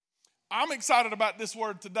I'm excited about this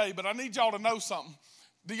word today, but I need y'all to know something.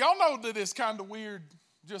 Do y'all know that it's kind of weird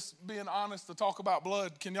just being honest to talk about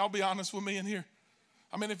blood? Can y'all be honest with me in here?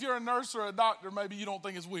 I mean, if you're a nurse or a doctor, maybe you don't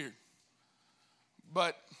think it's weird.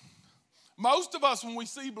 But most of us, when we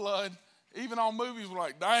see blood, even on movies, we're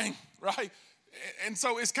like, dang, right? And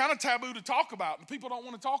so it's kind of taboo to talk about. And people don't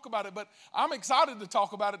want to talk about it, but I'm excited to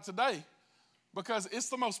talk about it today because it's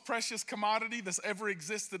the most precious commodity that's ever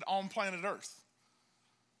existed on planet Earth.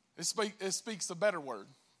 It speaks a better word.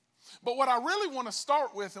 But what I really want to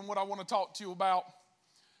start with and what I want to talk to you about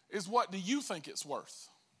is, what do you think it's worth?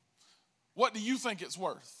 What do you think it's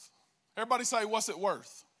worth? Everybody say, what's it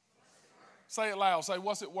worth? Say it loud. Say,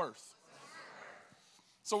 what's it worth?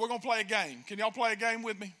 So we're going to play a game. Can y'all play a game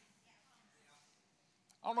with me?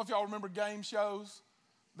 I don't know if y'all remember game shows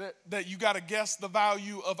that you got to guess the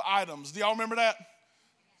value of items. Do y'all remember that?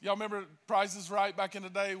 Y'all remember Price is Right back in the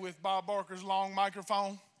day with Bob Barker's long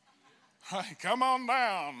microphone? Right, come on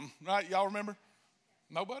down. Right, y'all remember?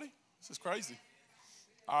 Nobody? This is crazy.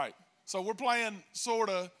 All right, so we're playing sort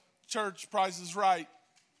of church Price is Right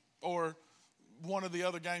or one of the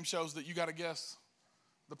other game shows that you got to guess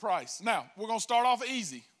the price. Now, we're going to start off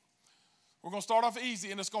easy. We're going to start off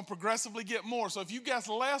easy, and it's going to progressively get more. So if you guess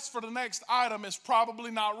less for the next item, it's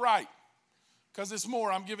probably not right because it's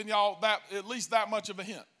more. I'm giving y'all that at least that much of a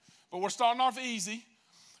hint. But we're starting off easy.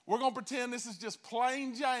 We're going to pretend this is just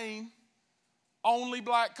plain Jane, only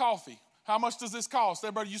black coffee. How much does this cost?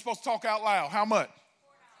 Everybody, you're supposed to talk out loud. How much?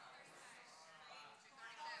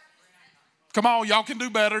 Come on, y'all can do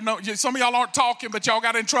better. No, some of y'all aren't talking, but y'all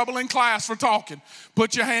got in trouble in class for talking.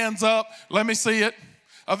 Put your hands up. Let me see it.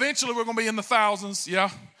 Eventually, we're going to be in the thousands, yeah?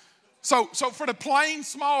 So for the plain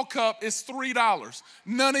small cup, it's $3.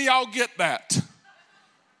 None of y'all get that.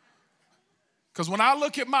 Because when I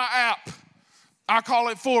look at my app, I call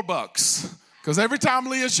it $4. Because every time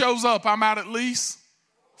Leah shows up, I'm out at least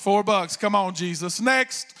 $4. Come on, Jesus.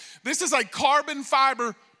 Next, this is a carbon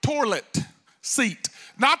fiber toilet seat.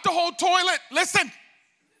 Not the whole toilet. Listen.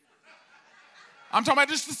 I'm talking about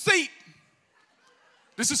just the seat.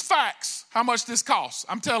 This is facts. How much this costs?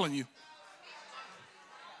 I'm telling you.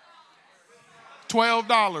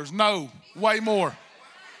 $12. No, way more.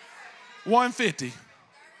 $150.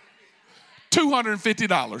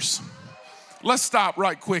 $250. Let's stop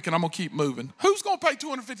right quick and I'm going to keep moving. Who's going to pay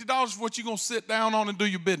 $250 for what you're going to sit down on and do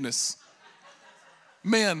your business?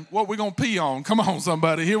 Men, what we going to pee on? Come on,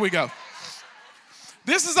 somebody. Here we go.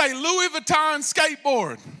 This is a Louis Vuitton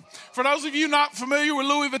skateboard. For those of you not familiar with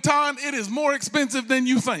Louis Vuitton, it is more expensive than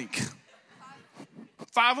you think.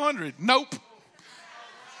 $500. Nope.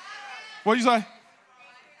 What do you say?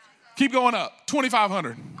 Keep going up.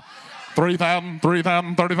 $2,500. $3,000,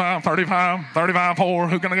 $3,000, $35, $35, $35, $4.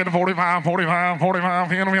 Who's going to get a $45, $45, $45,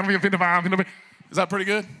 $55, $55? Is that pretty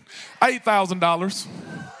good? $8,000.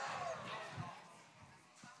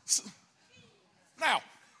 Now,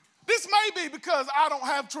 this may be because I don't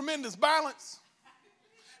have tremendous balance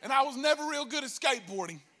and I was never real good at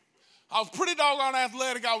skateboarding. I was pretty doggone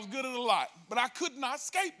athletic. I was good at a lot, but I could not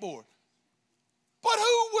skateboard. But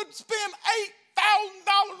who would spend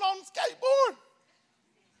 $8,000 on a skateboard?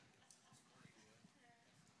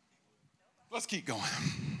 Let's keep going.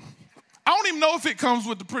 I don't even know if it comes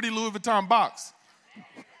with the pretty Louis Vuitton box.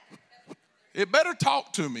 It better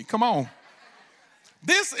talk to me. Come on.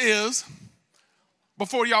 This is,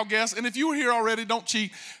 before y'all guess, and if you were here already, don't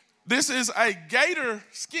cheat. This is a gator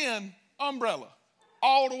skin umbrella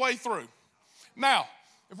all the way through. Now,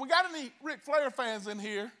 if we got any Ric Flair fans in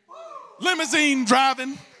here, limousine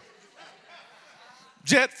driving,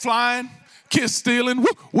 jet flying, kiss stealing,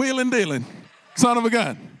 wheeling dealing, son of a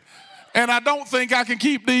gun. And I don't think I can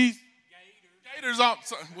keep these gators on.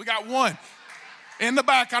 We got one in the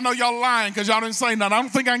back. I know y'all lying because y'all didn't say nothing. I don't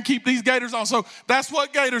think I can keep these gators on. So that's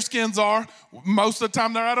what gator skins are. Most of the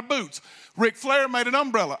time they're out of boots. Ric Flair made an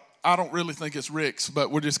umbrella. I don't really think it's Rick's,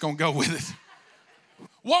 but we're just going to go with it.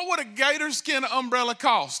 What would a gator skin umbrella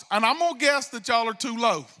cost? And I'm going to guess that y'all are too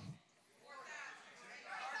low.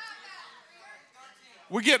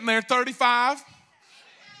 We're getting there. 35,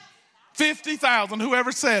 50,000,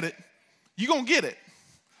 whoever said it. You're going to get it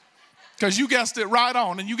because you guessed it right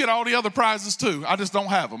on, and you get all the other prizes too. I just don't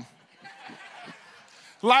have them.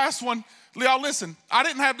 Last one. Y'all listen, I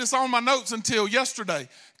didn't have this on my notes until yesterday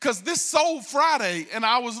because this sold Friday, and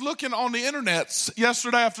I was looking on the internet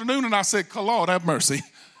yesterday afternoon, and I said, Lord, have mercy.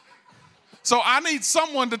 So I need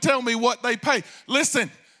someone to tell me what they pay. Listen,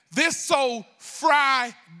 this sold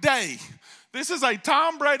Friday. This is a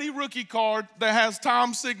Tom Brady rookie card that has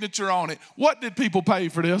Tom's signature on it. What did people pay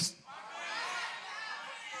for this?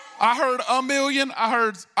 I heard $1 million. I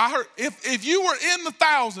heard if you were in the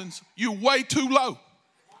thousands, you're way too low.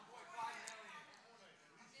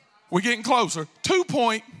 We're getting closer.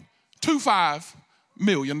 $2.25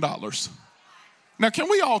 million. Now, can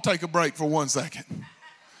we all take a break for 1 second?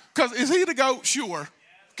 Because is he the GOAT? Sure.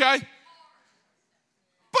 Okay?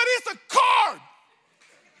 But it's a card.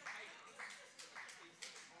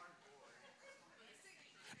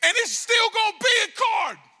 And it's still going to be a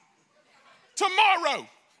card tomorrow.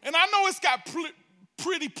 And I know it's got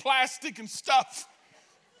pretty plastic and stuff.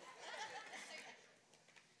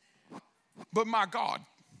 But my God,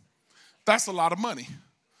 that's a lot of money.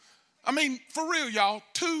 I mean, for real, y'all,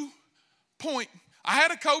 I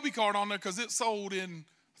had a Kobe card on there because it sold in,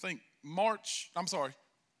 I think,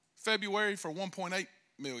 February for $1.8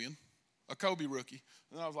 million, a Kobe rookie.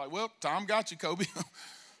 And I was like, well, Tom got you, Kobe.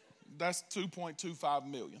 That's $2.25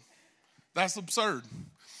 million. That's absurd.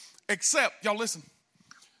 Except, y'all listen,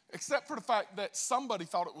 except for the fact that somebody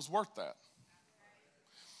thought it was worth that.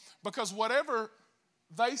 Because whatever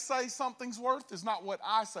they say something's worth is not what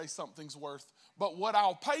I say something's worth, but what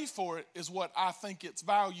I'll pay for it is what I think its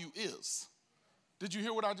value is. Did you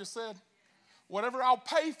hear what I just said? Whatever I'll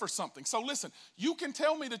pay for something. So listen, you can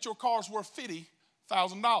tell me that your car's worth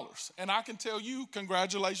 $50,000, and I can tell you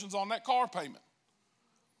congratulations on that car payment.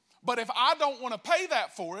 But if I don't want to pay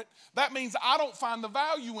that for it, that means I don't find the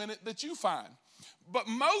value in it that you find. But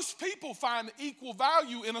most people find equal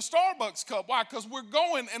value in a Starbucks cup. Why? Because we're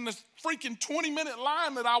going in the freaking 20-minute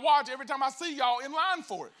line that I watch every time I see y'all in line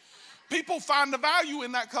for it. People find the value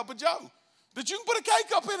in that cup of Joe. That you can put a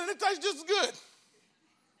K-cup in and it tastes just as good.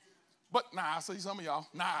 But I see some of y'all,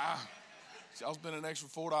 y'all spend an extra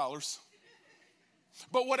 $4.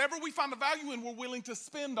 But whatever we find the value in, we're willing to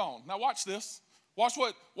spend on. Now watch this. Watch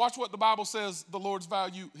what the Bible says the Lord's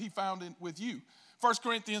value he found in with you. 1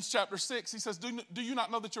 Corinthians chapter 6, he says, do you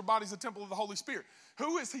not know that your body's a temple of the Holy Spirit?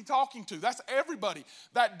 Who is he talking to? That's everybody.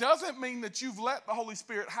 That doesn't mean that you've let the Holy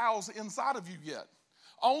Spirit house inside of you yet.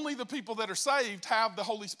 Only the people that are saved have the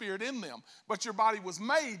Holy Spirit in them. But your body was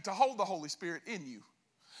made to hold the Holy Spirit in you.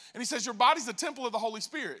 And he says your body's a temple of the Holy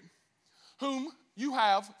Spirit, whom you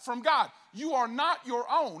have from God. You are not your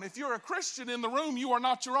own. If you're a Christian in the room, you are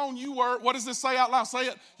not your own. You were, what does this say out loud? Say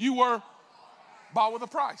it. You were bought with a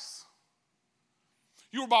price.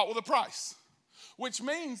 You were bought with a price, which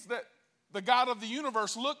means that the God of the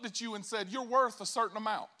universe looked at you and said, you're worth a certain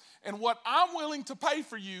amount. And what I'm willing to pay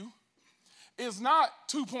for you is not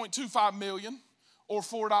 $2.25 million or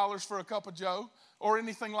 $4 for a cup of Joe or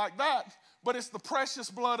anything like that, but it's the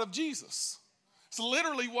precious blood of Jesus. It's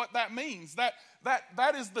literally what that means. That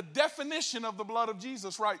is the definition of the blood of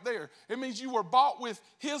Jesus right there. It means you were bought with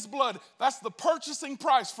his blood. That's the purchasing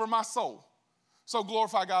price for my soul. So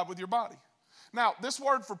glorify God with your body. Now, this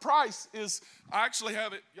word for price is, I actually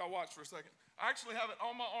have it, y'all watch for a second. I actually have it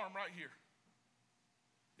on my arm right here.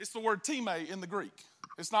 It's the word time in the Greek.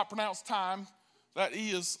 It's not pronounced time. That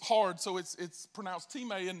E is hard, so it's pronounced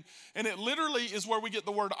time. And it literally is where we get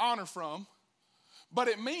the word honor from. But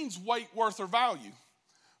it means weight, worth, or value.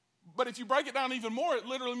 But if you break it down even more, it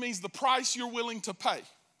literally means the price you're willing to pay.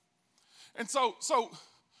 And so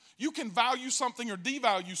you can value something or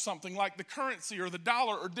devalue something like the currency or the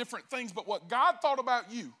dollar or different things. But what God thought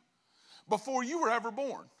about you before you were ever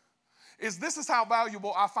born is this is how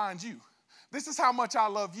valuable I find you. This is how much I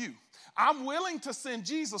love you. I'm willing to send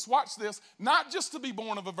Jesus, watch this, not just to be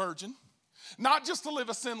born of a virgin, not just to live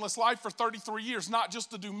a sinless life for 33 years, not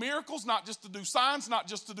just to do miracles, not just to do signs, not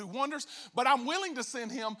just to do wonders, but I'm willing to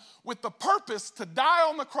send him with the purpose to die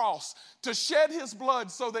on the cross, to shed his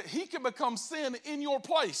blood so that he can become sin in your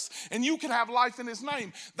place and you can have life in his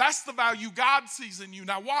name. That's the value God sees in you.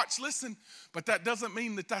 Now watch, listen, but that doesn't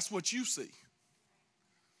mean that that's what you see.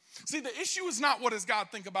 See, the issue is not what does God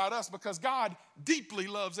think about us, because God deeply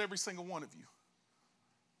loves every single one of you.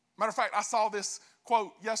 Matter of fact, I saw this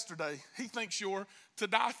quote yesterday. He thinks you're to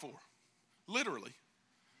die for, literally.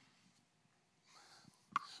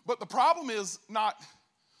 But the problem is not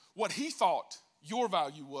what he thought your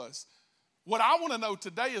value was. What I want to know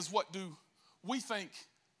today is what do we think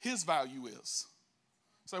his value is?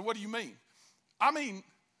 So what do you mean? I mean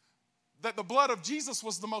that the blood of Jesus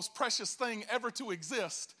was the most precious thing ever to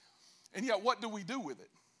exist. And yet what do we do with it?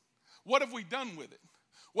 What have we done with it?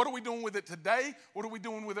 What are we doing with it today? What are we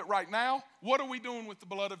doing with it right now? What are we doing with the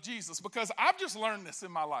blood of Jesus? Because I've just learned this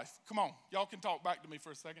in my life. Come on, y'all can talk back to me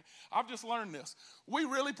for a second. I've just learned this. We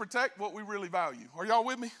really protect what we really value. Are y'all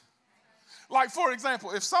with me? Like, for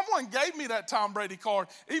example, if someone gave me that Tom Brady card,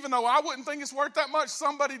 even though I wouldn't think it's worth that much,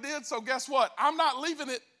 somebody did, so guess what? I'm not leaving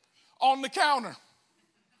it on the counter.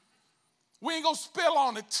 We ain't gonna spill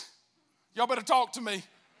on it. Y'all better talk to me.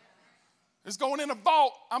 It's going in a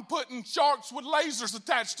vault. I'm putting sharks with lasers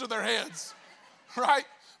attached to their heads, right?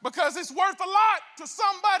 Because it's worth a lot to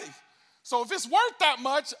somebody. So if it's worth that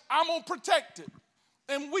much, I'm going to protect it.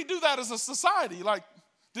 And we do that as a society. Like,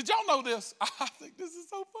 did y'all know this? I think this is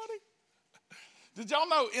so funny. Did y'all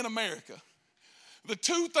know in America, the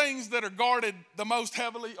two things that are guarded the most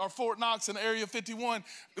heavily are Fort Knox and Area 51?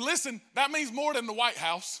 Listen, that means more than the White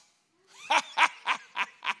House.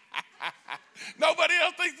 Nobody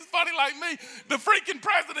else thinks it's funny like me. The freaking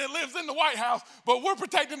president lives in the White House, but we're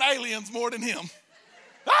protecting aliens more than him.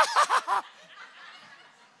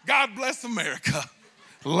 God bless America,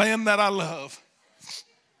 land that I love.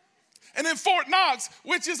 And then Fort Knox,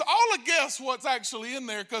 which is all a guess what's actually in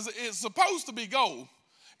there because it's supposed to be gold.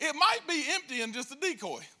 It might be empty and just a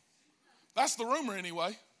decoy. That's the rumor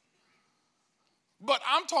anyway. But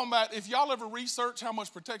I'm talking about if y'all ever research how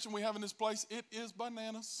much protection we have in this place, it is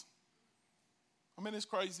bananas. I mean, it's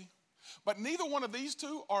crazy. But neither one of these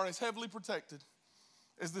two are as heavily protected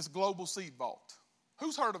as this global seed vault.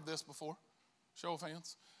 Who's heard of this before? Show of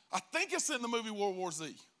hands. I think it's in the movie World War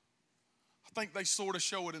Z. I think they sort of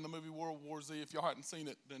show it in the movie World War Z. If y'all hadn't seen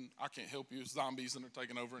it, then I can't help you. It's zombies and they're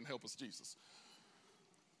taking over and help us, Jesus.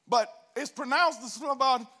 But it's pronounced the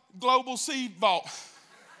Svalbard Global Seed Vault.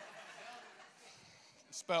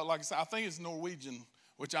 Spelled like I said, I think it's Norwegian,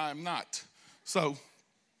 which I am not. So,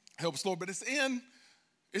 help us, Lord. But it's in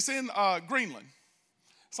Greenland.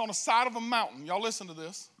 It's on the side of a mountain. Y'all listen to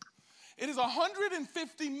this. It is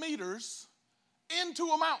 150 meters into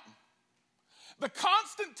a mountain. The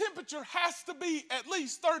constant temperature has to be at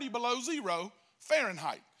least 30 below zero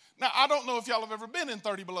Fahrenheit. Now, I don't know if y'all have ever been in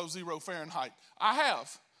 30 below zero Fahrenheit. I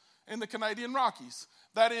have, in the Canadian Rockies.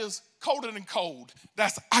 That is colder than cold.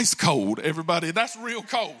 That's ice cold, everybody. That's real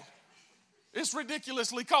cold. It's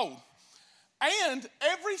ridiculously cold. And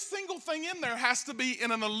every single thing in there has to be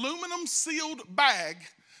in an aluminum sealed bag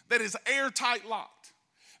that is airtight locked.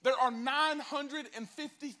 There are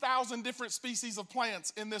 950,000 different species of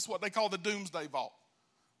plants in this, what they call the Doomsday Vault.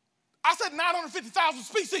 I said 950,000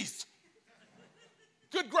 species.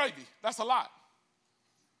 Good gravy. That's a lot.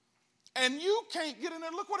 And you can't get in there.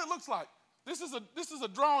 Look what it looks like. This is a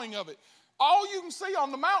drawing of it. All you can see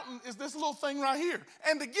on the mountain is this little thing right here.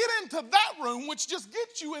 And to get into that room, which just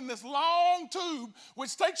gets you in this long tube,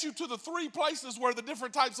 which takes you to the three places where the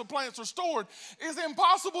different types of plants are stored, is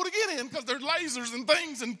impossible to get in because there's lasers and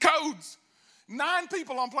things and codes. 9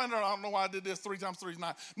 people on planet Earth, I don't know why I did this, 3 times 3 is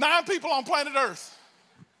 9. 9 people on planet Earth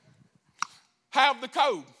have the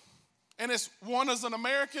code. And one is an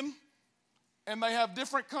American, and they have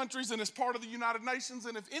different countries, and it's part of the United Nations.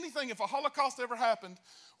 And if a Holocaust ever happened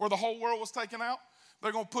where the whole world was taken out,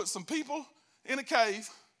 they're going to put some people in a cave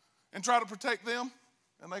and try to protect them,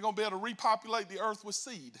 and they're going to be able to repopulate the earth with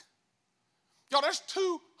seed. Y'all, there's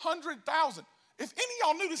 200,000. If any of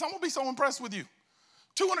y'all knew this, I'm going to be so impressed with you.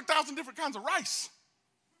 200,000 different kinds of rice.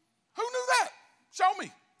 Who knew that? Show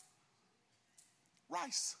me.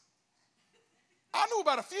 Rice. I knew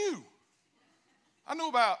about a few. I knew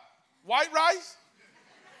about white rice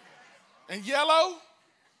and yellow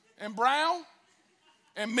and brown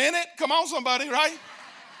and minute. Come on, somebody, right?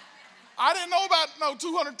 I didn't know about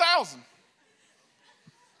 200,000.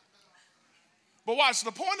 But watch,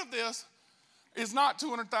 the point of this is not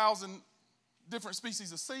 200,000 different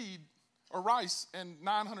species of seed or rice and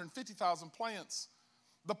 950,000 plants.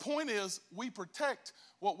 The point is we protect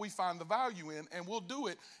what we find the value in, and we'll do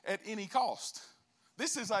it at any cost.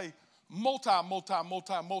 This is a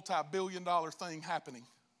multi-billion-dollar thing happening.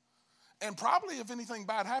 And probably if anything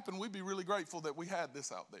bad happened, we'd be really grateful that we had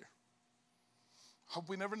this out there. Hope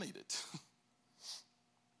we never need it.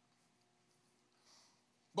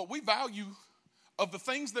 But we value, of the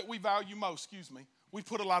things that we value most, we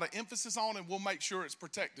put a lot of emphasis on, and we'll make sure it's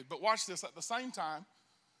protected. But watch this, at the same time,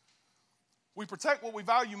 we protect what we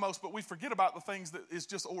value most, but we forget about the things that is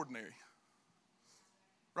just ordinary.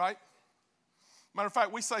 Right? Matter of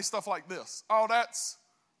fact, we say stuff like this. Oh, that's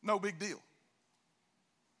no big deal.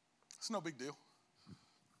 It's no big deal.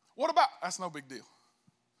 What about, that's no big deal.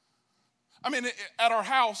 I mean, at our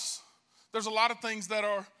house, there's a lot of things that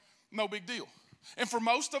are no big deal. And for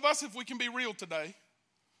most of us, if we can be real today,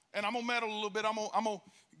 and I'm going to meddle a little bit, I'm going to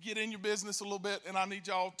get in your business a little bit, and I need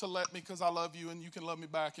y'all to let me because I love you and you can love me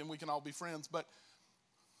back and we can all be friends. But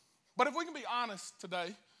if we can be honest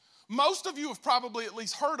today, most of you have probably at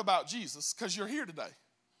least heard about Jesus because you're here today.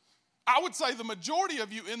 I would say the majority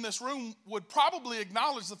of you in this room would probably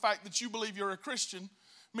acknowledge the fact that you believe you're a Christian,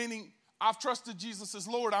 meaning I've trusted Jesus as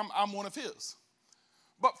Lord, I'm one of his.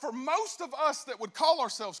 But for most of us that would call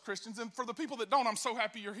ourselves Christians, and for the people that don't, I'm so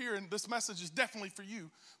happy you're here, and this message is definitely for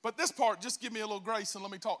you. But this part, just give me a little grace and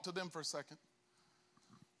let me talk to them for a second.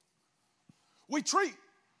 We treat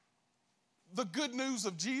the good news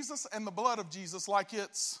of Jesus and the blood of Jesus like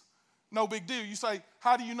it's no big deal. You say,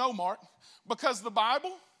 how do you know, Mark? Because the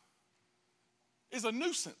Bible is a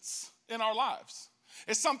nuisance in our lives.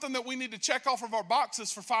 It's something that we need to check off of our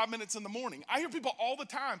boxes for 5 minutes in the morning. I hear people all the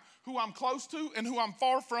time who I'm close to and who I'm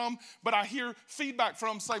far from, but I hear feedback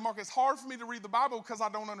from say, Mark, it's hard for me to read the Bible because I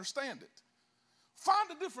don't understand it. Find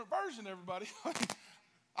a different version, everybody.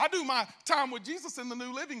 I do my time with Jesus in the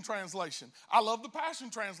New Living Translation. I love the Passion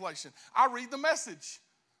Translation. I read the Message,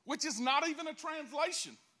 which is not even a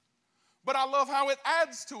translation, but I love how it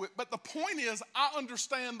adds to it. But the point is, I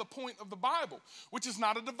understand the point of the Bible, which is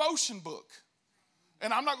not a devotion book.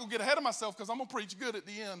 And I'm not going to get ahead of myself because I'm going to preach good at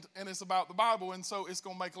the end, and it's about the Bible, and so it's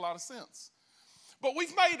going to make a lot of sense. But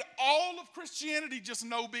we've made all of Christianity just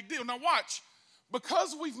no big deal. Now watch,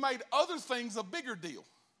 because we've made other things a bigger deal.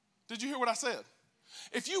 Did you hear what I said?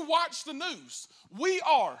 If you watch the news,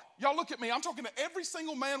 y'all look at me, I'm talking to every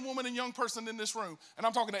single man, woman, and young person in this room, and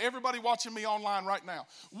I'm talking to everybody watching me online right now.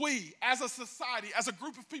 We, as a society, as a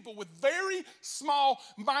group of people with very small,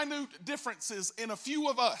 minute differences in a few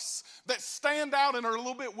of us that stand out and are a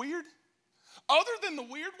little bit weird, other than the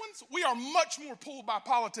weird ones, we are much more pulled by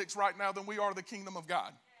politics right now than we are the kingdom of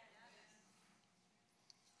God.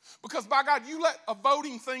 Because by God, you let a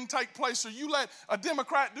voting thing take place, or you let a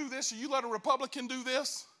Democrat do this, or you let a Republican do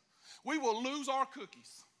this, we will lose our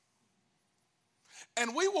cookies.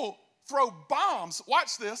 And we will throw bombs,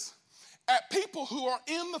 watch this, at people who are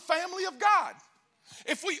in the family of God.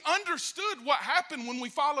 If we understood what happened when we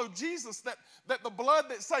followed Jesus, that the blood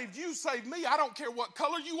that saved you saved me, I don't care what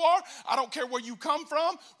color you are, I don't care where you come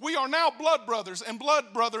from, we are now blood brothers and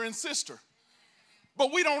blood brother and sister.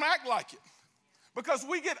 But we don't act like it. Because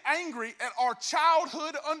we get angry at our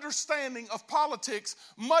childhood understanding of politics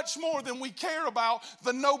much more than we care about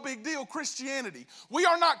the no big deal Christianity. We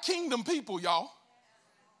are not kingdom people, y'all.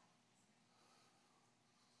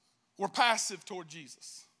 We're passive toward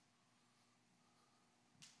Jesus.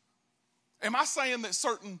 Am I saying that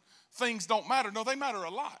certain things don't matter? No, they matter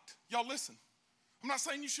a lot. Y'all listen. I'm not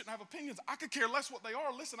saying you shouldn't have opinions. I could care less what they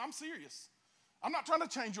are. Listen, I'm serious. I'm not trying to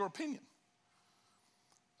change your opinion.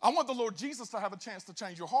 I want the Lord Jesus to have a chance to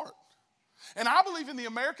change your heart. And I believe in the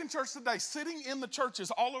American church today, sitting in the churches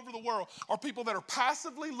all over the world, are people that are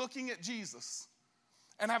passively looking at Jesus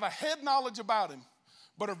and have a head knowledge about him,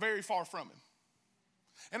 but are very far from him.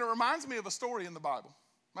 And it reminds me of a story in the Bible.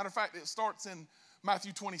 Matter of fact, it starts in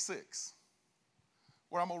Matthew 26,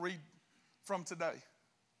 where I'm going to read from today.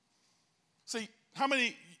 See,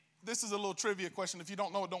 this is a little trivia question. If you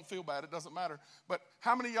don't know it, don't feel bad. It doesn't matter. But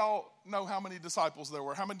how many of y'all know how many disciples there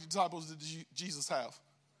were? How many disciples did Jesus have?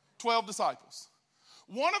 12 disciples.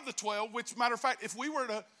 One of the 12, which, matter of fact, if we were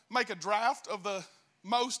to make a draft of the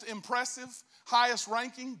most impressive, highest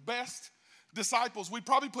ranking, best disciples, we'd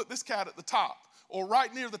probably put this cat at the top or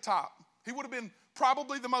right near the top. He would have been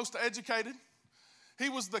probably the most educated. He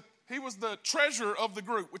was the treasurer of the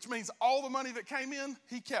group, which means all the money that came in,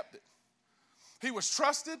 he kept it. He was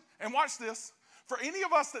trusted, and watch this, for any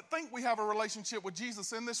of us that think we have a relationship with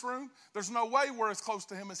Jesus in this room, there's no way we're as close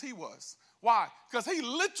to him as he was. Why? Because he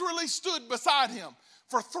literally stood beside him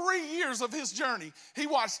for 3 years of his journey. He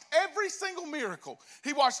watched every single miracle.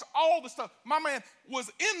 He watched all the stuff. My man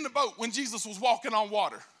was in the boat when Jesus was walking on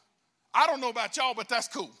water. I don't know about y'all, but that's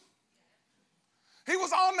cool. He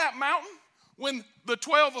was on that mountain when the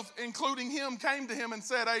 12, including him, came to him and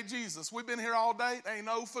said, hey, Jesus, we've been here all day. There ain't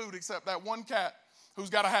no food except that one cat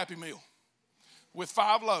who's got a Happy Meal with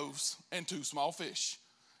 5 loaves and 2 small fish.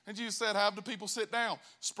 And Jesus said, have the people sit down,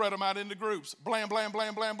 spread them out into groups. Blam, blam,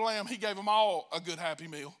 blam, blam, blam. He gave them all a good Happy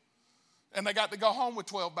Meal. And they got to go home with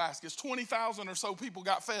 12 baskets. 20,000 or so people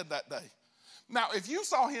got fed that day. Now, if you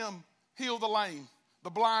saw him heal the lame, the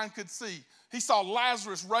blind could see. He saw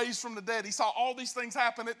Lazarus raised from the dead. He saw all these things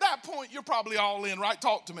happen. At that point, you're probably all in, right?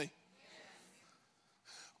 Talk to me. Yes.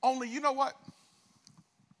 Only, you know what?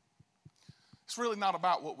 It's really not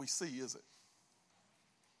about what we see, is it?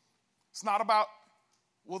 It's not about,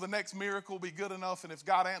 will the next miracle be good enough? And if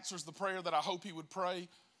God answers the prayer that I hope he would pray,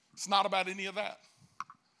 it's not about any of that.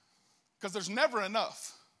 Because there's never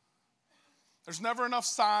enough. There's never enough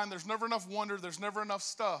sign. There's never enough wonder. There's never enough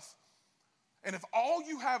stuff. And if all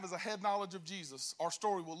you have is a head knowledge of Jesus, our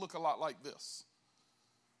story will look a lot like this.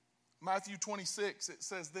 Matthew 26, it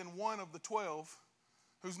says, then one of the 12,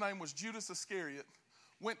 whose name was Judas Iscariot,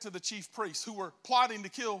 went to the chief priests who were plotting to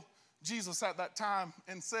kill Jesus at that time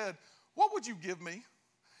and said, what would you give me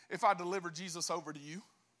if I deliver Jesus over to you?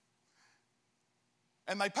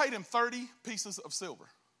 And they paid him 30 pieces of silver.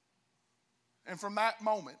 And from that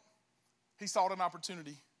moment, he sought an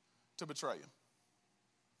opportunity to betray him.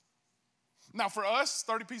 Now for us,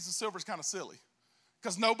 30 pieces of silver is kind of silly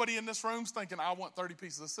because nobody in this room is thinking, I want 30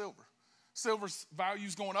 pieces of silver. Silver's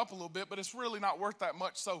value's going up a little bit, but it's really not worth that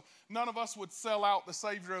much. So none of us would sell out the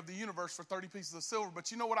Savior of the universe for 30 pieces of silver.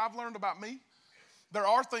 But you know what I've learned about me? There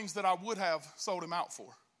are things that I would have sold him out for.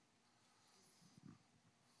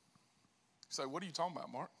 You say, what are you talking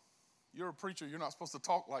about, Mark? You're a preacher. You're not supposed to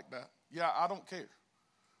talk like that. Yeah, I don't care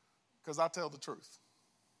because I tell the truth.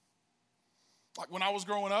 Like when I was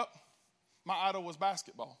growing up, my idol was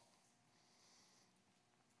basketball.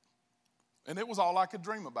 And it was all I could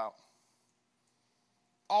dream about.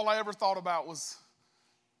 All I ever thought about was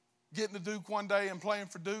getting to Duke one day and playing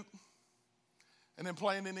for Duke and then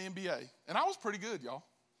playing in the NBA. And I was pretty good, y'all.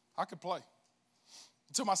 I could play.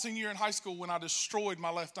 Until my senior year in high school when I destroyed my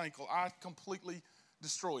left ankle. I completely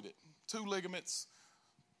destroyed it. 2 ligaments,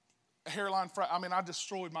 a hairline fracture. I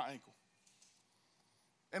destroyed my ankle.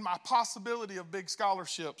 And my possibility of big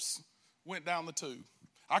scholarships went down the tube.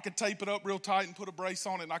 I could tape it up real tight and put a brace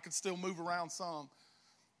on it and I could still move around some.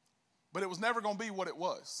 But it was never going to be what it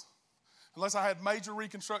was. Unless I had major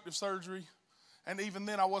reconstructive surgery. And even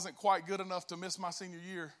then I wasn't quite good enough to miss my senior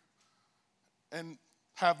year and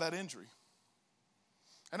have that injury.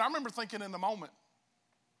 And I remember thinking in the moment,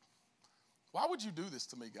 why would you do this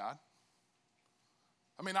to me, God?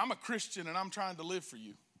 I'm a Christian and I'm trying to live for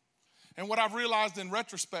you. And what I've realized in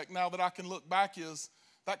retrospect now that I can look back is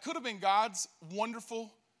that could have been God's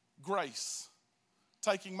wonderful grace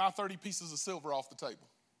taking my 30 pieces of silver off the table.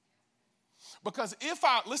 Because if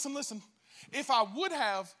I would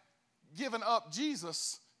have given up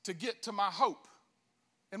Jesus to get to my hope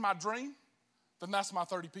and my dream, then that's my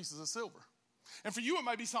 30 pieces of silver. And for you, it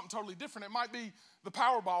might be something totally different. It might be the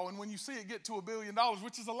Powerball, and when you see it get to $1 billion,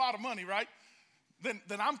 which is a lot of money, right? Then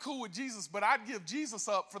I'm cool with Jesus, but I'd give Jesus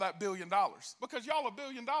up for that $1 billion. Because y'all, $1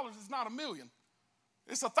 billion is not a million.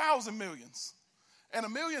 It's 1,000 millions. And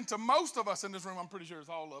 $1 million to most of us in this room, I'm pretty sure it's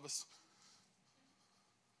all of us,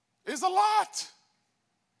 is a lot.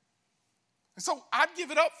 And so I'd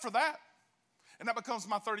give it up for that. And that becomes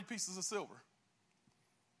my 30 pieces of silver.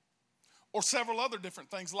 Or several other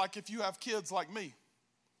different things, like if you have kids like me.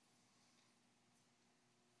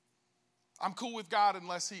 I'm cool with God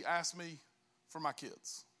unless he asks me for my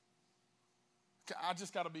kids. I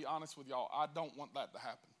just got to be honest with y'all. I don't want that to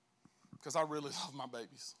happen because I really love my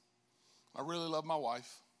babies. I really love my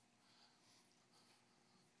wife.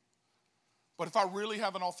 But if I really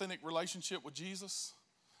have an authentic relationship with Jesus,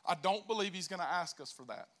 I don't believe he's going to ask us for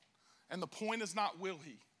that. And the point is not will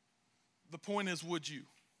he. The point is would you.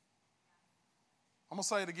 I'm going to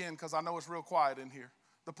say it again because I know it's real quiet in here.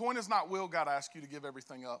 The point is not will God ask you to give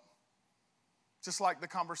everything up. Just like the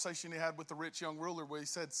conversation he had with the rich young ruler where he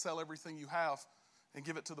said, sell everything you have and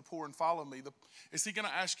give it to the poor and follow me. Is he going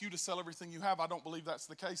to ask you to sell everything you have? I don't believe that's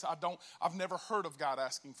the case. I've never heard of God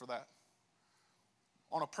asking for that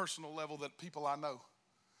on a personal level that people I know.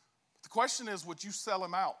 But the question is, would you sell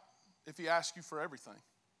him out if he asked you for everything?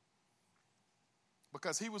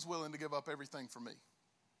 Because he was willing to give up everything for me.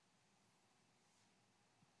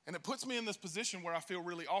 And it puts me in this position where I feel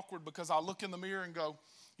really awkward because I look in the mirror and go,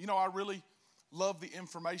 I really love the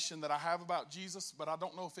information that I have about Jesus, but I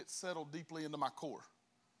don't know if it's settled deeply into my core.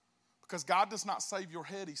 Because God does not save your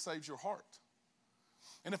head, he saves your heart.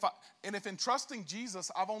 And if in trusting Jesus,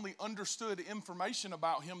 I've only understood information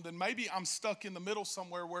about him, then maybe I'm stuck in the middle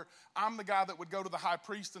somewhere where I'm the guy that would go to the high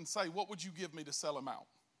priest and say, what would you give me to sell him out?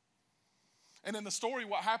 And in the story,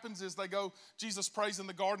 what happens is Jesus prays in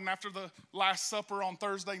the garden after the Last Supper on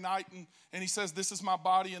Thursday night, and he says, this is my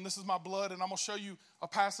body and this is my blood. And I'm going to show you a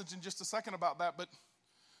passage in just a second about that.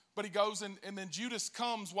 But he goes, and then Judas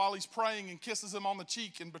comes while he's praying and kisses him on the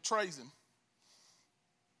cheek and betrays him.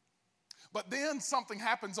 But then something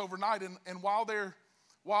happens overnight, and while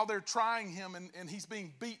they're trying him and he's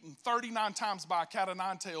being beaten 39 times by a cat of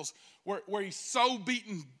nine tails, where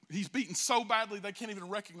he's beaten so badly they can't even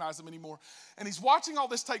recognize him anymore. And he's watching all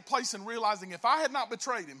this take place and realizing if I had not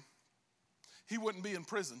betrayed him, he wouldn't be in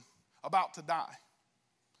prison, about to die.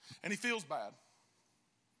 And he feels bad.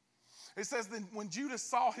 It says that when Judas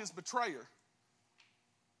saw his betrayer,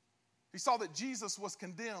 he saw that Jesus was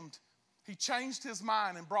condemned. He changed his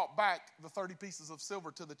mind and brought back the 30 pieces of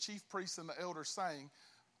silver to the chief priests and the elders, saying,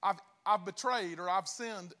 I've betrayed, or I've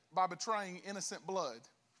sinned by betraying innocent blood.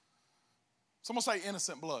 Someone say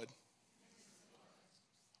innocent blood.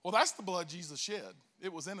 Well, that's the blood Jesus shed.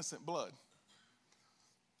 It was innocent blood.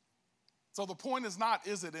 So the point is not,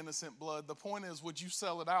 is it innocent blood? The point is, would you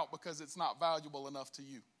sell it out because it's not valuable enough to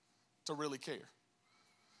you to really care?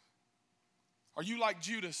 Are you like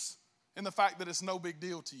Judas in the fact that it's no big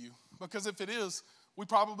deal to you? Because if it is, we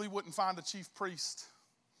probably wouldn't find a chief priest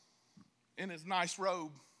in his nice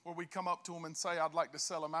robe where we come up to him and say, I'd like to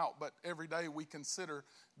sell him out. But every day we consider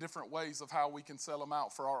different ways of how we can sell him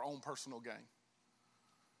out for our own personal gain.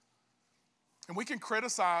 And we can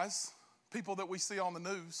criticize people that we see on the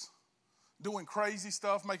news doing crazy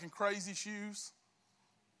stuff, making crazy shoes.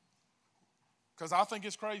 Because I think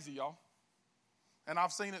it's crazy, y'all. And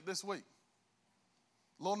I've seen it this week.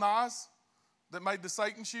 Lil Nas that made the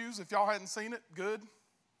Satan shoes. If y'all hadn't seen it, good.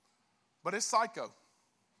 But it's psycho.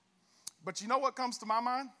 But you know what comes to my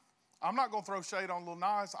mind? I'm not going to throw shade on Lil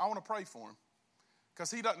Nas. I want to pray for him.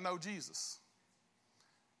 Because he doesn't know Jesus.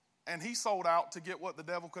 And he sold out to get what the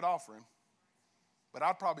devil could offer him. But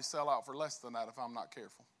I'd probably sell out for less than that if I'm not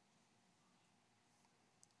careful.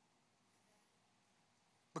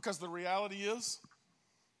 Because the reality is,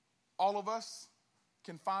 all of us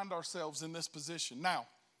can find ourselves in this position. Now,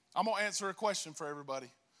 I'm going to answer a question for everybody.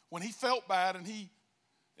 When he felt bad and he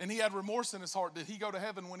had remorse in his heart, did he go to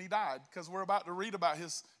heaven when he died? Because we're about to read about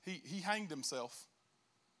he hanged himself.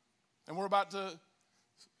 And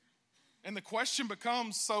and the question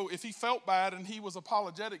becomes, so if he felt bad and he was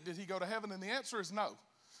apologetic, did he go to heaven? And the answer is no.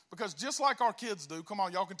 Because just like our kids do, come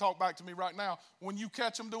on, y'all can talk back to me right now. When you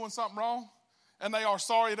catch them doing something wrong and they are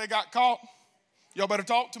sorry they got caught, y'all better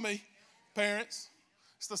talk to me, parents.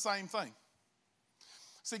 It's the same thing.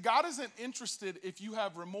 See, God isn't interested if you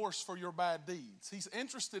have remorse for your bad deeds. He's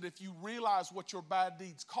interested if you realize what your bad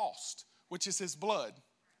deeds cost, which is his blood.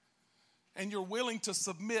 And you're willing to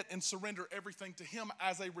submit and surrender everything to him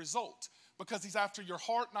as a result. Because he's after your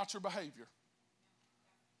heart, not your behavior.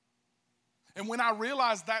 And when I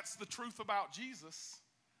realize that's the truth about Jesus,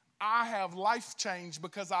 I have life change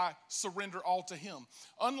because I surrender all to him.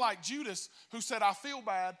 Unlike Judas, who said, I feel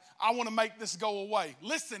bad, I want to make this go away.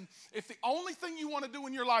 Listen, if the only thing you want to do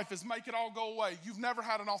in your life is make it all go away, you've never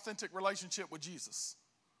had an authentic relationship with Jesus.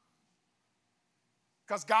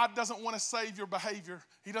 Because God doesn't want to save your behavior.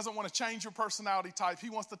 He doesn't want to change your personality type. He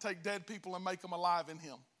wants to take dead people and make them alive in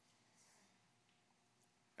him.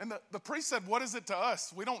 And the priest said, what is it to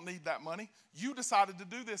us? We don't need that money. You decided to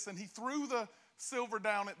do this. And he threw the silver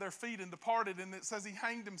down at their feet and departed. And it says he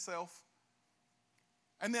hanged himself.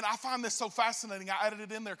 And then I find this so fascinating. I added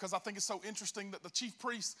it in there because I think it's so interesting that the chief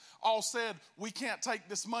priests all said, we can't take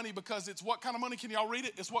this money because it's what kind of money? Can y'all read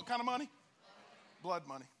it? It's what kind of money? Blood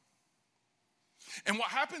money. And what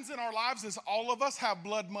happens in our lives is all of us have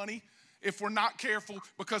blood money if we're not careful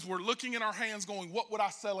because we're looking in our hands going, what would I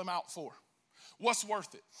sell him out for? What's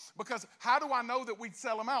worth it? Because how do I know that we'd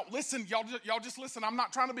sell him out? Listen, y'all just listen. I'm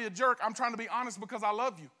not trying to be a jerk. I'm trying to be honest because I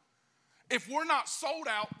love you. If we're not sold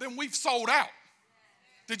out, then we've sold out.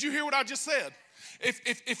 Did you hear what I just said?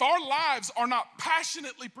 If our lives are not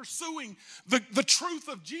passionately pursuing the truth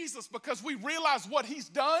of Jesus because we realize what he's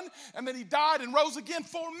done and that he died and rose again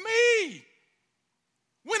for me.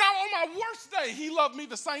 When I'm on my worst day, he loved me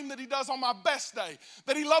the same that he does on my best day.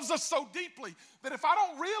 That he loves us so deeply that if I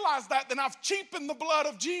don't realize that, then I've cheapened the blood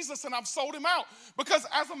of Jesus and I've sold him out. Because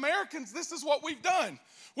as Americans, this is what we've done.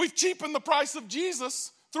 We've cheapened the price of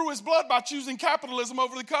Jesus through his blood by choosing capitalism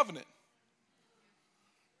over the covenant.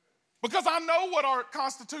 Because I know what our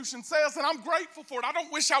Constitution says and I'm grateful for it. I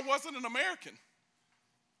don't wish I wasn't an American.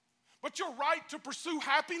 But your right to pursue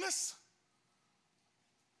happiness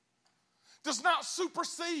does not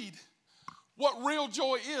supersede what real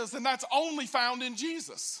joy is, and that's only found in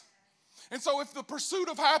Jesus. And so if the pursuit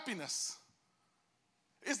of happiness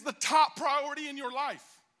is the top priority in your life,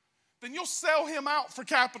 then you'll sell him out for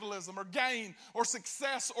capitalism or gain or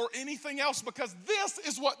success or anything else because this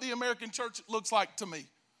is what the American church looks like to me.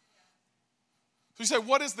 So you say,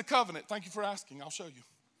 what is the covenant? Thank you for asking. I'll show you.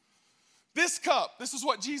 This cup, this is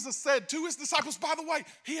what Jesus said to his disciples. By the way,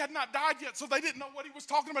 he had not died yet, so they didn't know what he was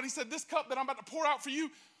talking about. He said, this cup that I'm about to pour out for you,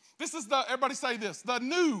 this is everybody say this, the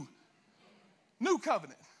new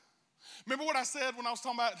covenant. Remember what I said when I was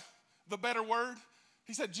talking about the better word?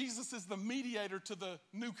 He said Jesus is the mediator to the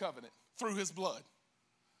new covenant through his blood.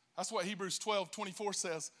 That's what Hebrews 12:24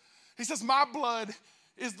 says. He says, my blood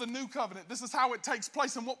is the new covenant. This is how it takes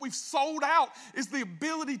place. And what we've sold out is the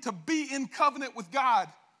ability to be in covenant with God.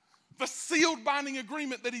 The sealed binding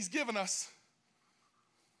agreement that he's given us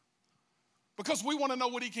because we want to know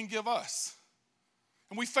what he can give us.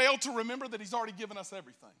 And we fail to remember that he's already given us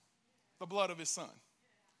everything, the blood of his son.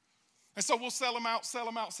 And so we'll sell him out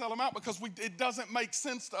because it doesn't make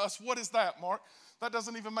sense to us. What is that, Mark? That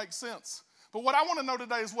doesn't even make sense. But what I want to know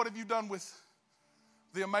today is what have you done with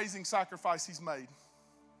the amazing sacrifice he's made.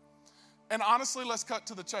 And honestly, let's cut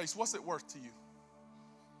to the chase. What's it worth to you?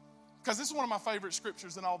 Because this is one of my favorite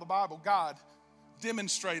scriptures in all the Bible. God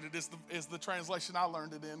demonstrated is the translation I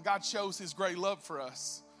learned it in. God shows his great love for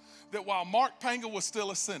us. That while Mark Panga was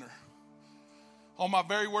still a sinner, on my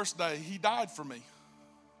very worst day, he died for me.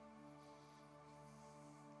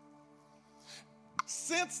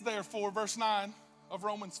 Since, therefore, verse 9 of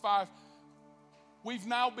Romans 5, we've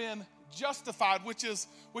now been justified, which is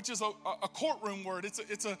a courtroom word.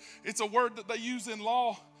 It's a word that they use in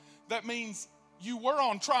law that means you were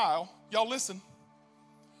on trial. Y'all listen.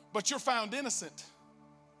 But you're found innocent.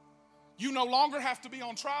 You no longer have to be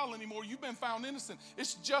on trial anymore. You've been found innocent.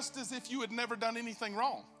 It's just as if you had never done anything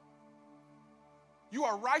wrong. You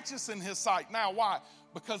are righteous in his sight. Now, why?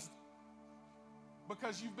 Because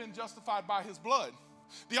you've been justified by his blood.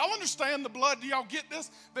 Do y'all understand the blood? Do y'all get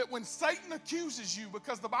this? That when Satan accuses you,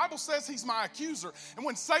 because the Bible says he's my accuser, and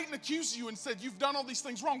when Satan accuses you and said you've done all these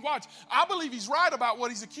things wrong, watch, I believe he's right about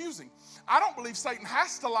what he's accusing. I don't believe Satan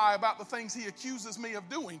has to lie about the things he accuses me of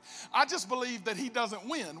doing. I just believe that he doesn't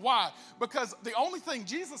win. Why? Because the only thing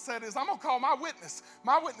Jesus said is, I'm going to call my witness.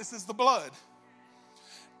 My witness is the blood.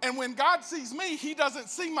 And when God sees me, he doesn't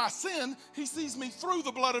see my sin. He sees me through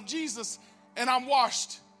the blood of Jesus, and I'm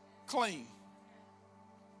washed clean.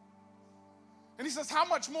 And he says, how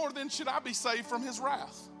much more then should I be saved from his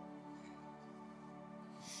wrath?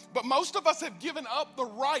 But most of us have given up the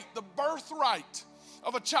right, the birthright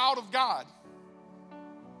of a child of God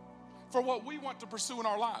for what we want to pursue in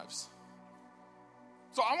our lives.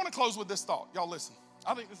 So I want to close with this thought. Y'all listen.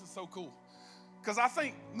 I think this is so cool. Because I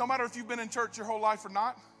think no matter if you've been in church your whole life or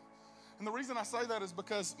not, and the reason I say that is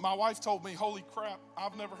because my wife told me, holy crap,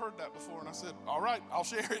 I've never heard that before. And I said, all right, I'll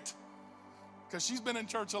share it. Because she's been in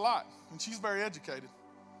church a lot, and she's very educated.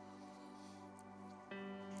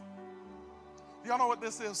 Y'all know what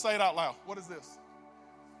this is? Say it out loud. What is this?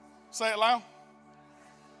 Say it loud.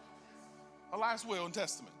 A last will and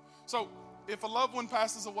testament. So if a loved one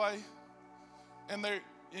passes away and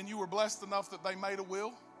you were blessed enough that they made a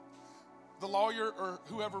will, the lawyer or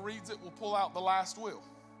whoever reads it will pull out the last will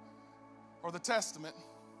or the testament.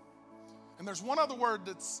 And there's one other word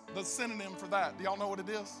that's the synonym for that. Do y'all know what it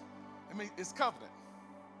is? It's covenant.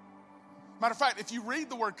 Matter of fact, if you read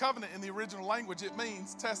the word covenant in the original language, it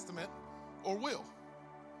means testament or will.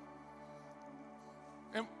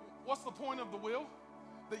 And what's the point of the will?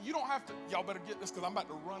 That you don't have to, y'all better get this because I'm about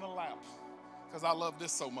to run a lap because I love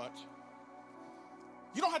this so much.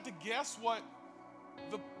 You don't have to guess what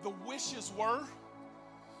the wishes were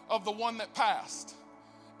of the one that passed.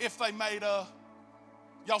 If they made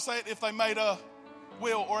if they made a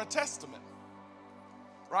will or a testament,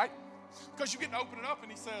 right? Because you get to open it up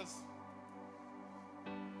and he says,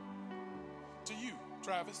 to you,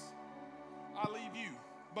 Travis, I leave you,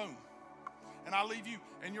 boom. And I leave you,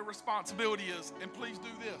 and your responsibility is, and please do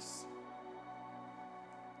this.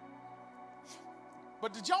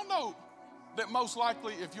 But did y'all know that most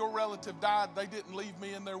likely if your relative died, they didn't leave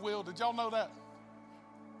me in their will? Did y'all know that?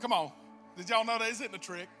 Come on. Did y'all know that? Isn't a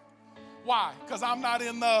trick? Why? Because I'm not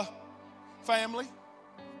in the family.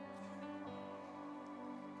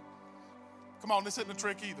 Come on, this isn't a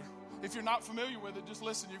trick either. If you're not familiar with it, just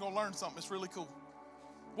listen. You're going to learn something. It's really cool.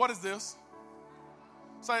 What is this?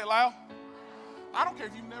 Say it loud. I don't care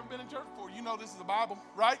if you've never been in church before. You know this is the Bible,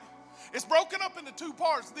 right? It's broken up into two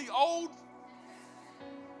parts. The old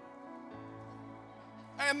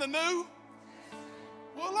and the new.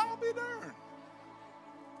 Well, I'll be darned.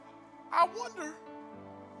 I wonder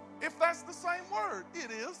if that's the same word.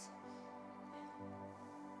 It is.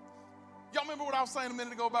 Y'all remember what I was saying a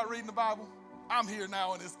minute ago about reading the Bible? I'm here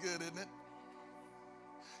now and it's good, isn't it?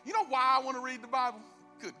 You know why I want to read the Bible?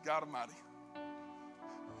 Good God Almighty.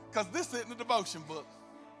 Because this isn't a devotion book.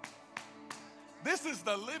 This is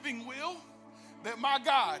the living will that my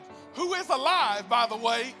God, who is alive, by the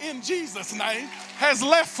way, in Jesus' name, has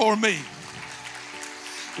left for me.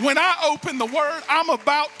 When I open the word, I'm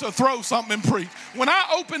about to throw something and preach. When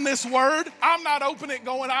I open this word, I'm not opening it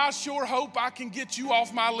going, I sure hope I can get you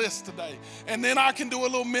off my list today. And then I can do a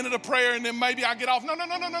little minute of prayer and then maybe I get off.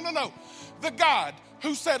 No. The God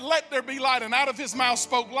who said, let there be light, and out of his mouth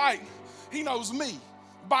spoke light. He knows me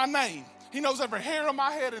by name. He knows every hair on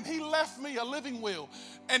my head, and he left me a living will.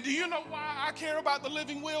 And do you know why I care about the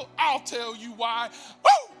living will? I'll tell you why.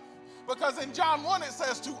 Woo! Because in John 1 it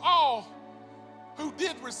says, to all who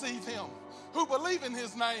did receive him, who believe in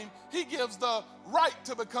his name, he gives the right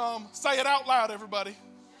to become, say it out loud, everybody,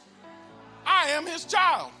 I am his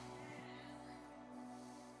child.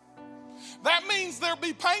 That means there'll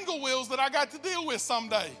be Pangle wills that I got to deal with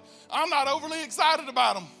someday. I'm not overly excited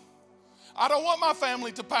about them. I don't want my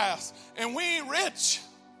family to pass. And we ain't rich.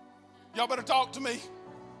 Y'all better talk to me.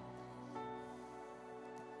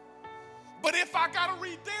 But if I got to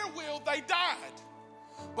read their will, they died.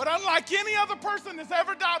 But unlike any other person that's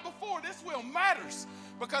ever died before, this will matters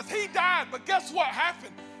because he died. But guess what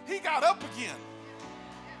happened? He got up again.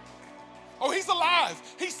 Oh, he's alive.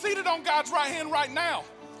 He's seated on God's right hand right now.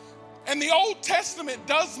 And the Old Testament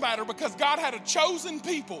does matter because God had a chosen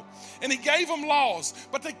people and he gave them laws.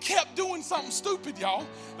 But they kept doing something stupid, y'all.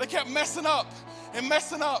 They kept messing up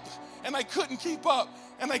and they couldn't keep up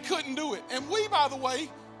and they couldn't do it. And we, by the way,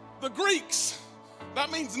 the Greeks,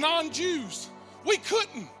 that means non-Jews, we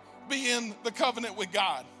couldn't be in the covenant with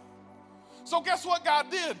God. So guess what God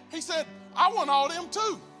did? He said, I want all them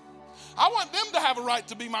too. I want them to have a right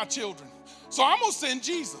to be my children. So I'm going to send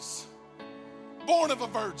Jesus, born of a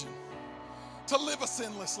virgin, to live a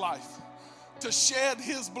sinless life, to shed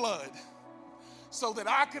his blood so that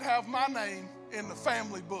I could have my name in the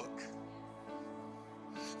family book.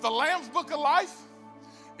 The Lamb's Book of Life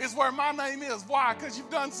is where my name is. Why? Because you've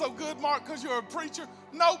done so good, Mark, because you're a preacher?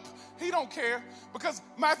 Nope, he don't care. Because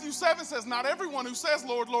Matthew 7 says, not everyone who says,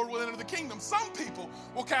 Lord, Lord, will enter the kingdom. Some people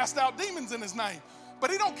will cast out demons in his name. But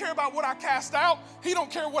he don't care about what I cast out. He don't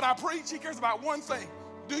care what I preach. He cares about one thing.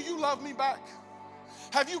 Do you love me back?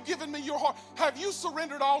 Have you given me your heart? Have you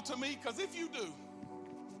surrendered all to me? Because if you do,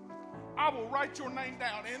 I will write your name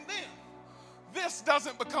down. And then this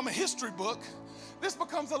doesn't become a history book. This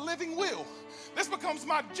becomes a living will. This becomes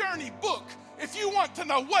my journey book. If you want to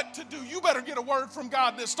know what to do, you better get a word from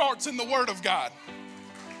God that starts in the Word of God.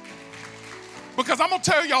 Because I'm going to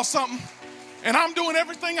tell y'all something, and I'm doing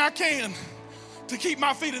everything I can to keep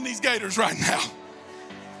my feet in these gators right now.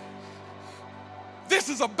 This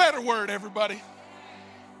is a better word, everybody.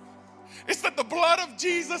 It's that the blood of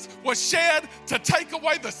Jesus was shed to take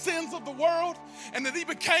away the sins of the world, and that he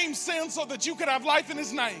became sin so that you could have life in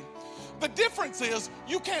his name. The difference is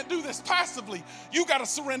you can't do this passively. You got to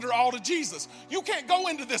surrender all to Jesus. You can't go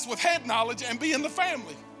into this with head knowledge and be in the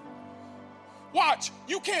family. Watch,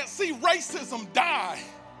 you can't see racism die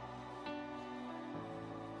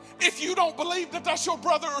if you don't believe that that's your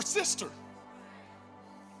brother or sister.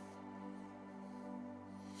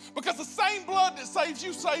 Because the same blood that saves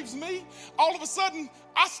you saves me. All of a sudden,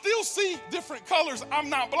 I still see different colors. I'm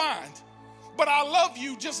not blind. But I love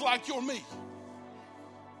you just like you're me.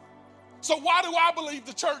 So why do I believe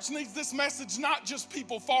the church needs this message? Not just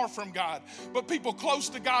people far from God, but people close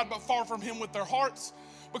to God but far from him with their hearts.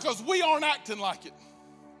 Because we aren't acting like it.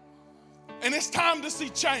 And it's time to see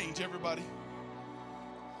change, everybody.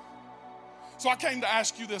 So I came to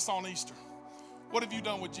ask you this on Easter. What have you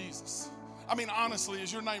done with Jesus? I mean, honestly,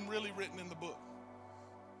 is your name really written in the book?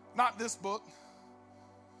 Not this book,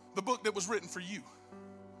 the book that was written for you.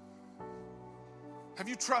 Have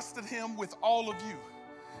you trusted him with all of you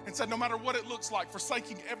and said, no matter what it looks like,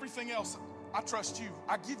 forsaking everything else, I trust you.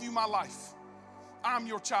 I give you my life. I'm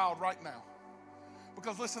your child right now.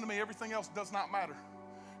 Because listen to me, everything else does not matter.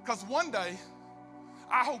 Because one day,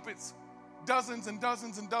 I hope it's dozens and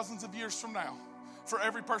dozens and dozens of years from now for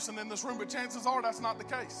every person in this room, but chances are that's not the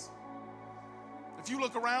case. If you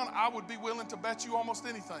look around, I would be willing to bet you almost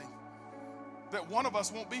anything that one of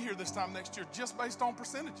us won't be here this time next year just based on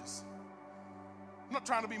percentages. I'm not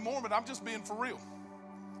trying to be morbid, I'm just being for real.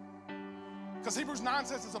 Because Hebrews 9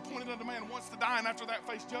 says it's appointed unto man once to die and after that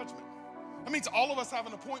face judgment. That means all of us have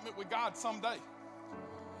an appointment with God someday.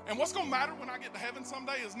 And what's going to matter when I get to heaven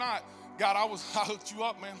someday is not, God, I hooked you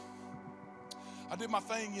up, man. I did my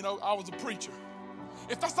thing, I was a preacher.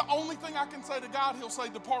 If that's the only thing I can say to God, he'll say,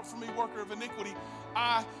 depart from me, worker of iniquity.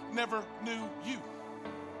 I never knew you.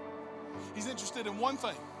 He's interested in one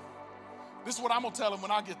thing. This is what I'm going to tell him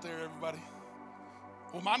when I get there, everybody.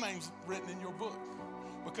 Well, my name's written in your book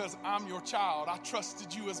because I'm your child. I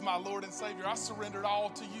trusted you as my Lord and Savior. I surrendered all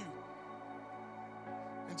to you.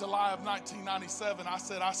 In July of 1997, I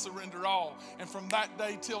said, I surrender all. And from that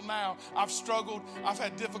day till now, I've struggled, I've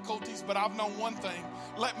had difficulties, but I've known one thing,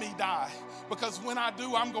 let me die. Because when I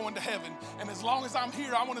do, I'm going to heaven. And as long as I'm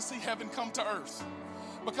here, I want to see heaven come to earth.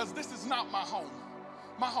 Because this is not my home.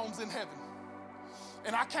 My home's in heaven.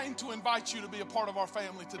 And I came to invite you to be a part of our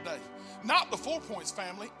family today. Not the 4 Points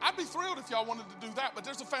family. I'd be thrilled if y'all wanted to do that, but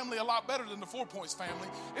there's a family a lot better than the 4 Points family.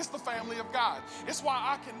 It's the family of God. It's why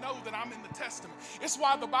I can know that I'm in the Testament. It's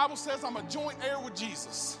why the Bible says I'm a joint heir with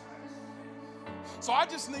Jesus. So I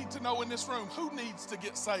just need to know in this room who needs to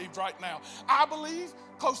get saved right now. I believe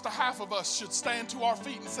close to half of us should stand to our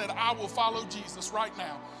feet and say, I will follow Jesus right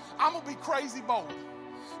now. I'm going to be crazy bold.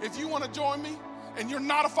 If you want to join me, and you're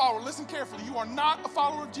not a follower, listen carefully, you are not a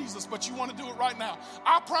follower of Jesus, but you want to do it right now,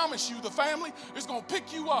 I promise you the family is going to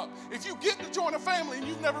pick you up. If you get to join a family and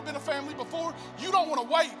you've never been a family before, you don't want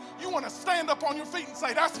to wait. You want to stand up on your feet and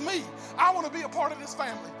say, that's me. I want to be a part of this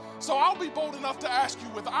family. So I'll be bold enough to ask you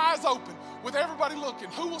with eyes open, with everybody looking,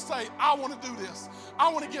 who will say, I want to do this.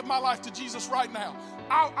 I want to give my life to Jesus right now.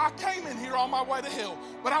 I came in here on my way to hell,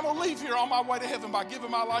 but I'm going to leave here on my way to heaven by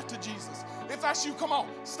giving my life to Jesus. If that's you, come on,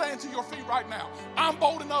 stand to your feet right now. I'm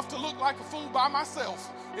bold enough to look like a fool by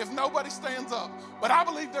myself if nobody stands up. But I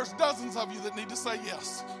believe there's dozens of you that need to say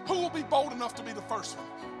yes. Who will be bold enough to be the first one?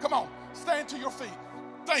 Come on, stand to your feet.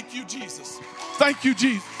 Thank you, Jesus. Thank you,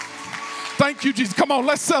 Jesus. Thank you, Jesus. Come on,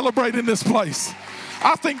 let's celebrate in this place.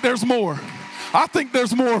 I think there's more. I think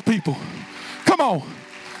there's more people. Come on.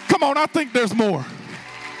 Come on, I think there's more.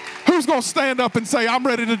 Who's going to stand up and say, I'm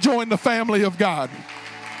ready to join the family of God?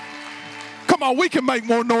 Come on, we can make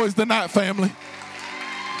more noise than that, family.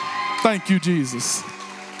 Thank you, Jesus.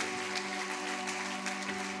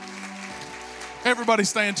 Everybody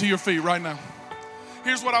stand to your feet right now.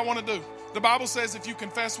 Here's what I want to do. The Bible says if you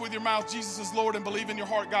confess with your mouth Jesus is Lord and believe in your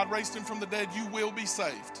heart God raised him from the dead, you will be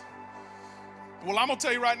saved. Well, I'm going to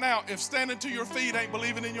tell you right now, if standing to your feet ain't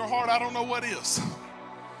believing in your heart, I don't know what is.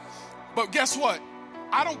 But guess what?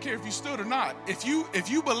 I don't care if you stood or not. If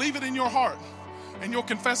you believe it in your heart and you'll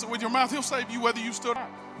confess it with your mouth, he'll save you whether you stood or not.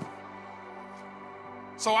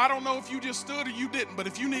 So I don't know if you just stood or you didn't, but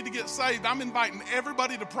if you need to get saved, I'm inviting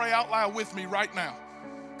everybody to pray out loud with me right now.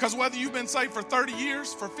 Because whether you've been saved for 30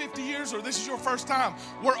 years, for 50 years, or this is your first time,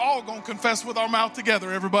 we're all going to confess with our mouth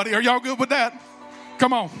together, everybody. Are y'all good with that?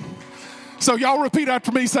 Come on. So y'all repeat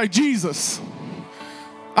after me. Say, Jesus,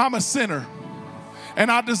 I'm a sinner, and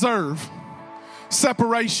I deserve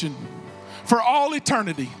separation for all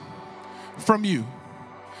eternity from you.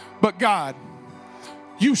 But God,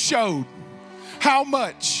 you showed how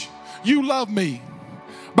much you love me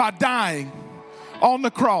by dying on the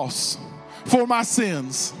cross for my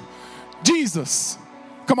sins. Jesus,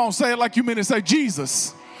 come on, say it like you mean it. Say,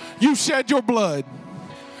 Jesus, you shed your blood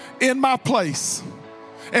in my place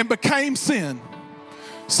and became sin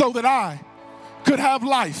so that I could have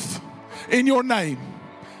life in your name.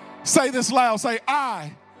 Say this loud. Say,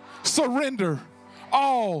 I surrender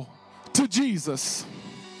all to Jesus.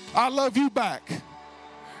 I love you back.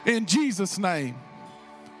 In Jesus' name,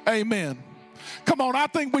 amen. Come on, I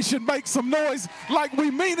think we should make some noise like we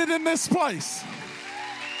mean it in this place.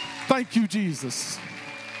 Thank you, Jesus.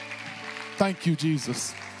 Thank you,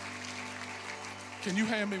 Jesus. Can you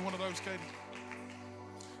hand me one of those, Katie?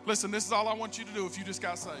 Listen, this is all I want you to do if you just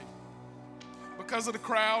got saved. Because of the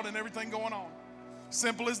crowd and everything going on.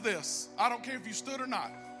 Simple as this. I don't care if you stood or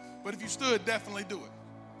not, but if you stood, definitely do it.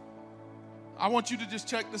 I want you to just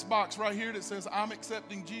check this box right here that says, I'm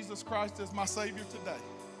accepting Jesus Christ as my Savior today.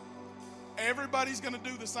 Everybody's going to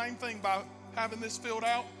do the same thing by having this filled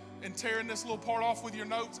out and tearing this little part off with your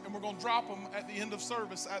notes, and we're going to drop them at the end of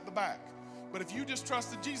service at the back. But if you just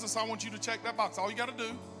trusted Jesus, I want you to check that box. All you got to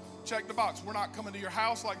do, check the box. We're not coming to your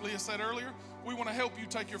house like Leah said earlier. We want to help you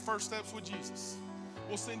take your first steps with Jesus.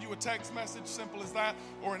 We'll send you a text message, simple as that,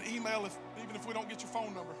 or an email, even if we don't get your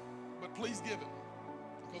phone number. But please give it,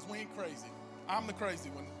 because we ain't crazy. I'm the crazy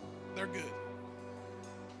one. They're good.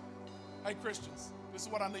 Hey, Christians, this is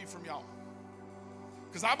what I need from y'all.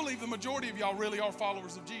 Because I believe the majority of y'all really are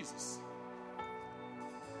followers of Jesus.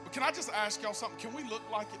 But can I just ask y'all something? Can we look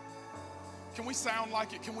like it? Can we sound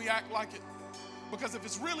like it? Can we act like it? Because if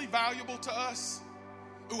it's really valuable to us,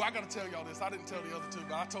 I got to tell y'all this. I didn't tell the other two,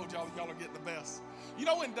 but I told y'all are getting the best. You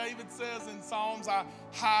know when David says in Psalms, I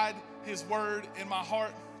hide his word in my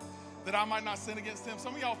heart that I might not sin against him?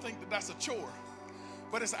 Some of y'all think that that's a chore,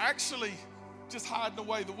 but it's actually just hiding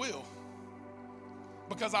away the will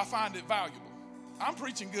because I find it valuable. I'm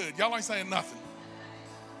preaching good. Y'all ain't saying nothing.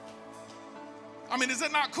 I mean, is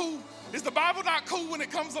it not cool? Is the Bible not cool when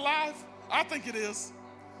it comes alive? I think it is.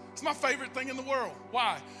 It's my favorite thing in the world.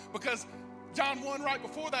 Why? Because John 1 right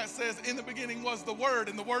before that says, in the beginning was the Word,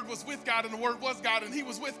 and the Word was with God, and the Word was God, and He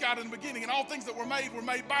was with God in the beginning, and all things that were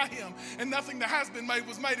made by Him, and nothing that has been made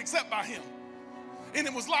was made except by Him. And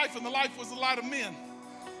it was life, and the life was the light of men.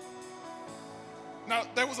 Now,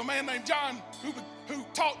 there was a man named John who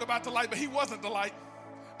talked about the light, but he wasn't the light.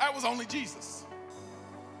 That was only Jesus.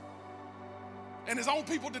 And His own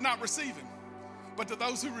people did not receive Him, but to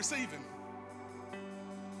those who receive Him,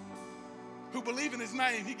 who believe in His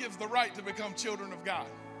name, He gives the right to become children of God.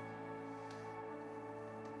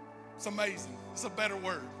 It's amazing. It's a better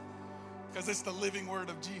word because it's the living word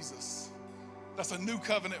of Jesus. That's a new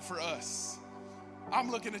covenant for us. I'm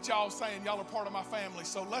looking at y'all saying y'all are part of my family,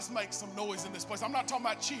 so let's make some noise in this place. I'm not talking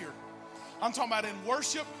about cheer. I'm talking about in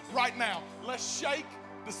worship right now. Let's shake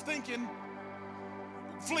the stinking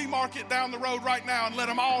flea market down the road right now and let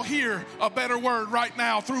them all hear a better word right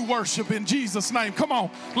now through worship in Jesus' name. Come on,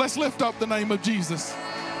 let's lift up the name of Jesus.